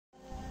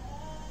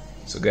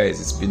So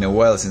guys, it's been a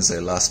while since I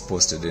last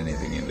posted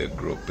anything in the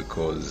group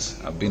because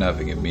I've been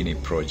having a mini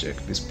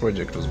project. This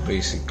project was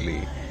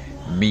basically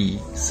me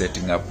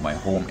setting up my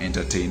home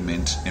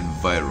entertainment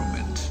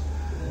environment.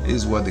 This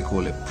is what they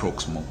call a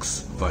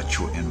Proxmox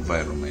virtual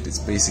environment. It's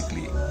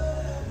basically,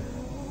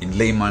 in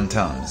layman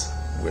terms,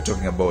 we're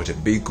talking about a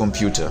big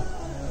computer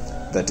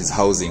that is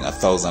housing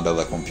 1,000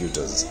 other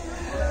computers.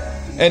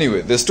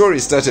 Anyway, the story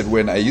started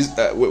when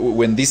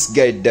when this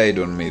guy died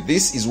on me.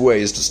 This is where I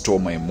used to store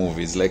my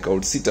movies. Like, I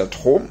would sit at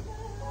home.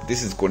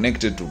 This is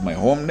connected to my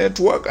home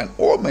network, and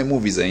all my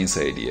movies are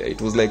inside here.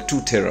 It was like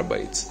 2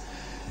 terabytes.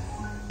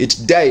 It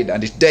died,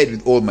 and it died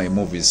with all my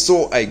movies.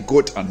 So I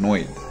got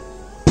annoyed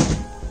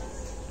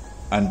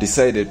and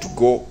decided to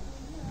go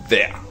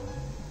there.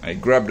 I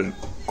grabbed a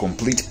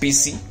complete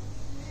PC,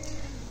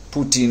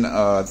 put in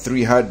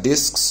 3 hard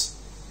disks.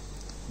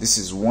 This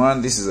is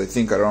one. This is, I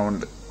think,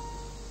 around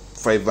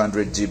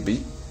 500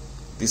 GB.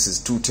 This is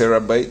 2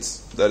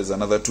 terabytes. That is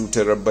another 2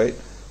 terabyte.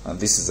 And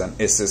this is an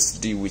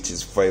SSD, which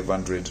is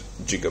 500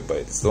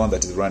 gigabytes. The one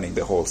that is running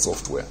the whole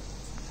software.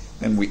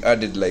 Then we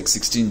added like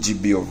 16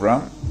 GB of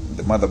RAM.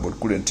 The motherboard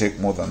couldn't take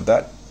more than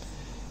that.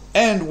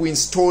 And we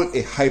installed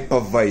a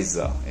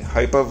hypervisor. A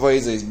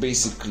hypervisor is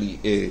basically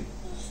a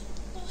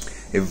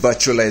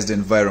virtualized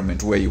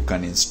environment where you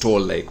can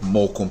install like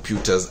more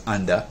computers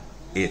under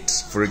it.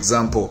 For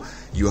example,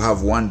 you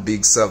have one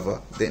big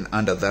server, then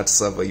under that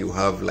server you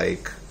have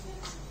like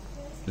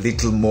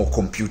little more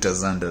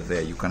computers under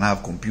there. You can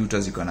have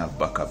computers, you can have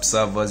backup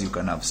servers, you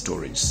can have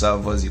storage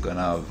servers, you can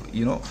have,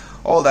 you know,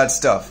 all that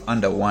stuff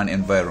under one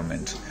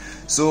environment.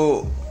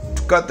 So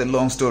to cut the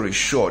long story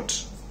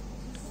short,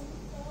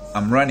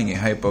 I'm running a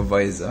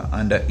hypervisor.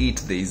 Under it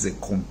there is a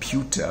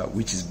computer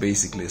which is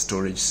basically a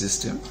storage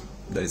system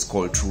that is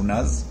called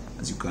Truenas.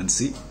 As you can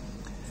see,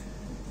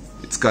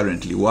 it's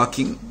currently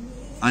working.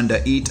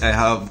 Under it I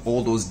have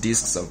all those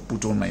discs. I've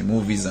put on my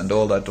movies and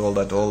all that.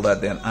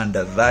 Then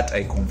under that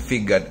I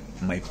configured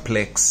my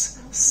Plex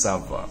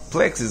server.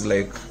 Plex is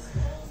like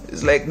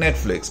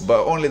Netflix,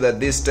 but only that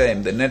this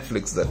time the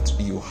Netflix that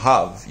you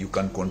have, you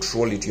can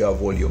control it. You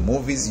have all your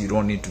movies. You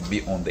don't need to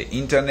be on the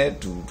internet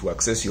to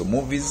access your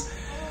movies.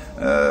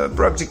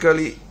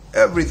 Practically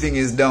everything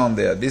is down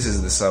there. This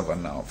is the server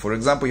now. For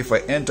example, if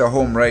I enter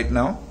home right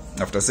now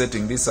after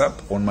setting this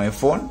up on my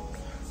phone,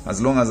 as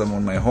long as I'm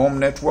on my home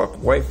network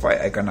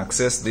Wi-Fi, I can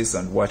access this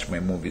and watch my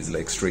movies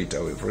like straight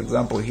away. For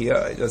example, here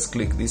I just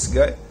click this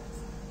guy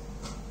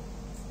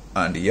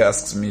and he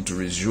asks me to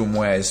resume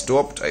where I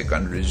stopped. I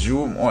can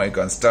resume, or I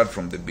can start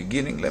from the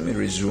beginning. Let me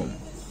resume.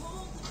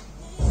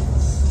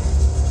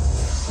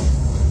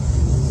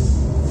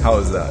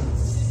 How's that?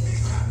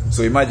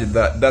 So imagine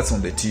that's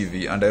on the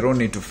TV, and I don't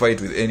need to fight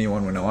with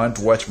anyone. When I want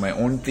to watch my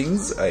own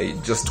things, I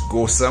just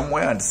go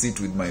somewhere and sit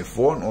with my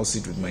phone or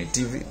sit with my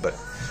TV. But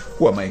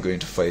who am I going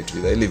to fight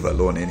with? I live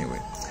alone anyway.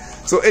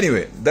 So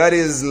anyway, that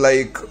is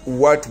like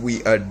what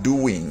we are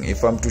doing.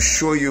 If I'm to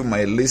show you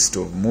my list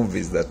of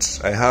movies that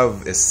I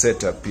have a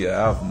setup here,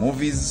 I have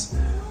movies,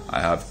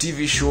 I have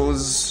TV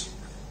shows.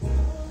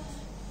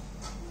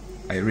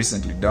 I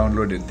recently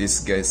downloaded this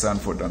guy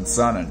Sanford and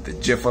Son and the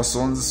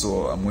Jeffersons,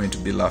 so I'm going to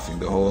be laughing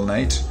the whole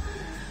night.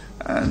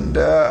 And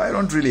I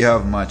don't really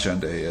have much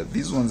under here.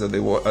 These ones are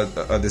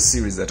the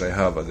series that I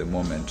have at the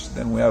moment.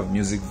 Then we have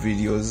music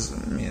videos.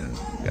 I mean,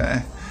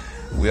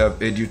 we have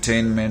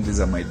edutainment. These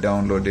are my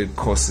downloaded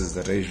courses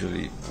that I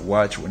usually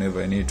watch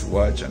whenever I need to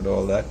watch and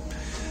all that.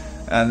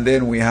 And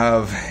then we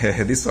have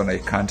this one. I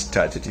can't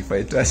touch it. If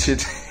I touch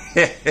it,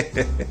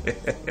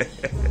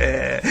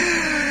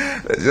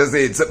 let's just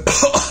say it's a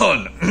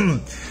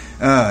porn.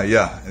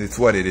 Yeah, it's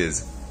what it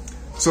is.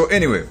 So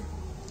anyway,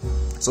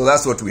 so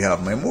that's what we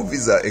have. My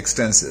movies are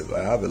extensive.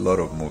 I have a lot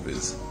of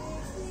movies.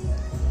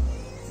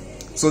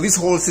 So this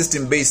whole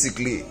system,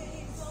 basically,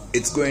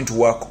 it's going to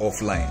work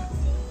offline.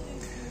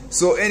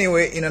 So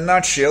anyway, in a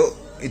nutshell,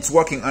 it's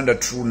working under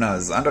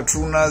Truenas. Under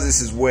Truenas,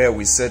 this is where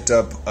we set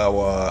up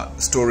our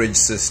storage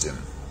system.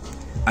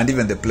 And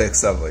even the Plex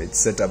server, it's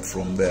set up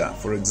from there.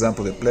 For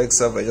example, the Plex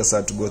server, I just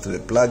had to go to the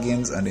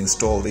plugins and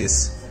install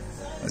this.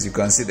 As you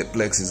can see, the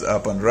Plex is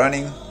up and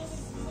running.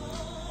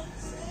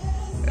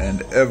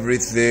 And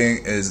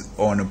everything is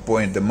on a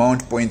point. The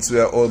mount points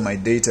where all my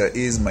data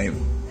is, my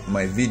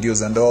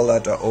videos and all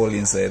that are all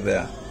inside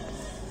there.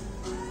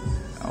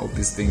 I hope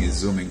this thing is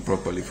zooming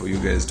properly for you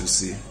guys to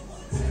see.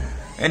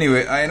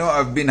 Anyway, I know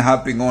I've been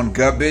harping on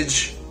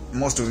garbage.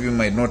 Most of you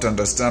might not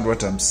understand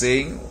what I'm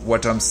saying.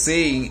 What I'm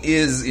saying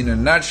is, in a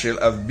nutshell,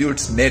 I've built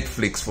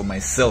Netflix for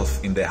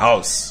myself in the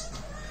house.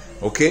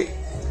 Okay?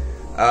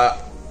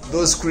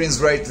 Those screens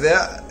right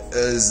there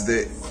is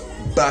the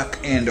back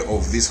end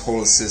of this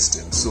whole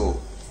system. So,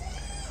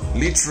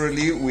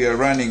 literally, we are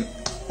running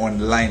on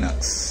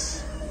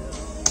Linux.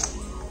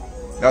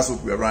 That's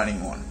what we are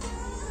running on.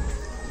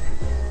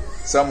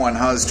 Someone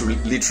has to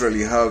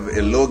literally have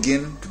a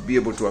login to be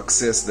able to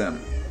access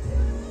them.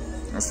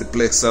 That's the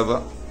Plex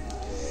server.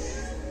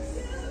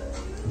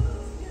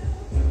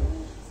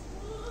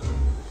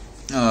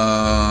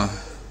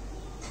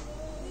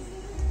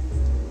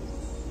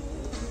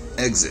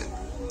 Exit.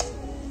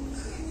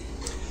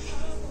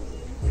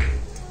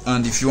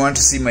 And if you want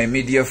to see my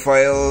media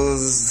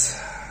files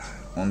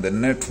on the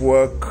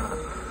network,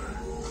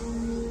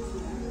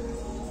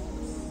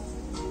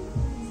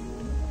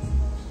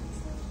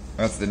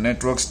 that's the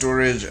network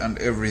storage, and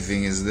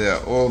everything is there.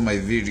 All my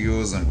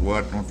videos and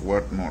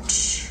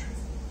whatnot.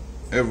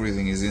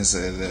 Everything is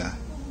inside there.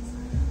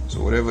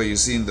 So whatever you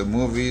see in the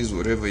movies,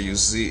 whatever you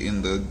see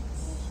in the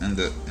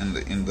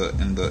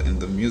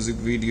music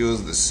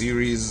videos, the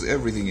series,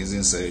 everything is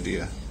inside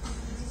here,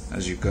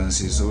 as you can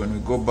see. So when we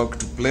go back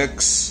to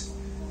Plex,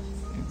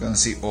 you can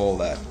see all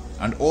that,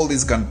 and all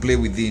this can play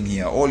within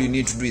here. All you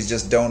need to do is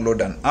just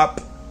download an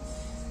app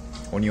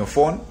on your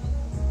phone,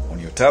 on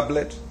your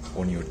tablet,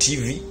 on your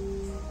TV,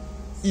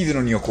 even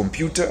on your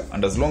computer,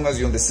 and as long as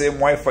you're on the same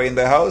Wi-Fi in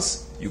the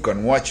house, you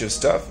can watch your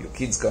stuff. Your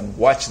kids can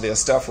watch their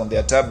stuff on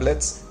their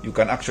tablets. You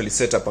can actually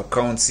set up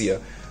accounts here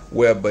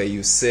whereby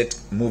you set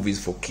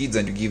movies for kids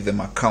and you give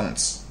them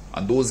accounts,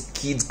 and those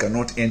kids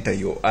cannot enter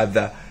your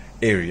other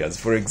areas.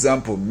 For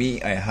example,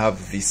 me, I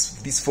have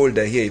this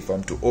folder here. If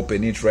I'm to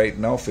open it right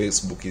now,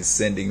 Facebook is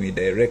sending me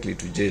directly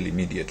to jail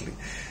immediately.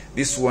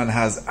 This one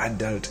has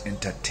adult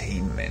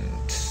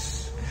entertainment.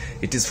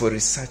 It is for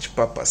research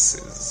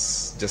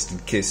purposes, just in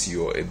case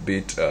you're a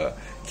bit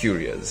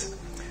curious.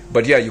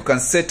 But yeah, you can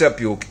set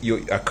up your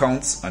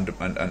accounts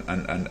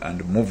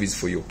and movies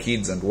for your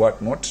kids and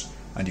whatnot,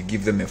 and you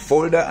give them a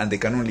folder, and they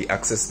can only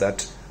access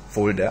that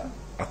folder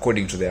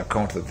according to the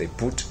account that they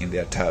put in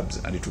their tabs,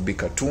 and it will be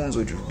cartoons,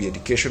 or it will be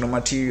educational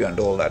material and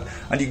all that,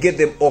 and you get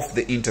them off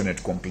the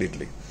internet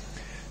completely.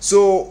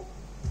 So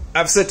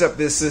I've set up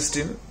this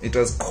system. It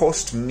has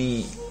cost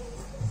me,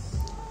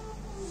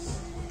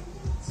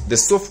 the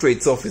software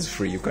itself is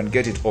free, you can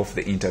get it off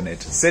the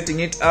internet. Setting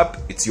it up,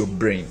 it's your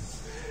brain.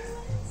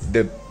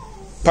 The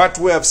part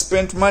where I've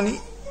spent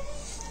money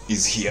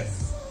is here,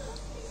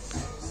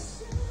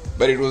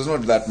 but it was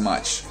not that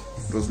much.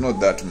 It was not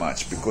that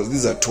much because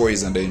these are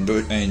toys, and I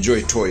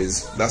enjoy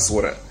toys. That's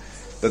what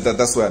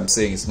that's why I'm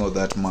saying it's not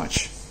that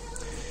much.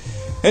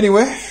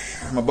 Anyway,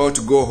 I'm about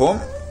to go home.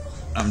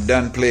 I'm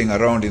done playing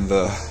around in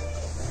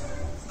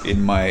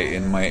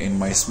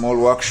my small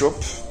workshop.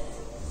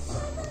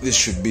 This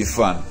should be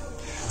fun.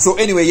 So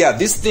anyway, yeah,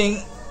 this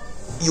thing,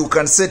 you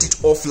can set it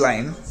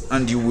offline,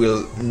 and you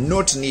will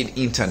not need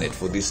internet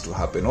for this to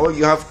happen. All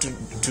you have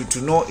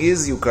to know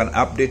is you can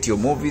update your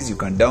movies, you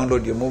can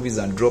download your movies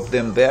and drop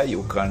them there.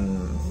 You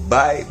can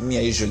buy, me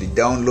I usually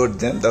download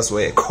them, that's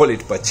why I call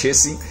it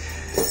purchasing,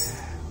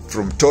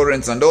 from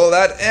torrents and all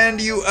that,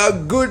 and you are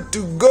good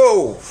to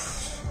go.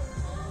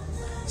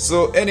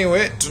 So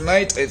anyway,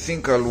 tonight I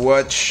think I'll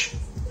watch...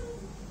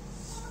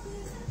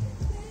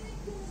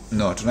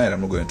 No, tonight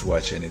I'm not going to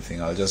watch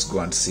anything. I'll just go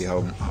and see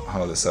how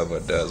the server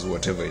does,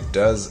 whatever it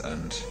does,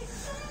 and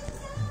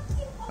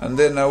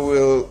then I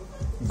will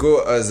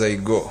go as I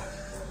go.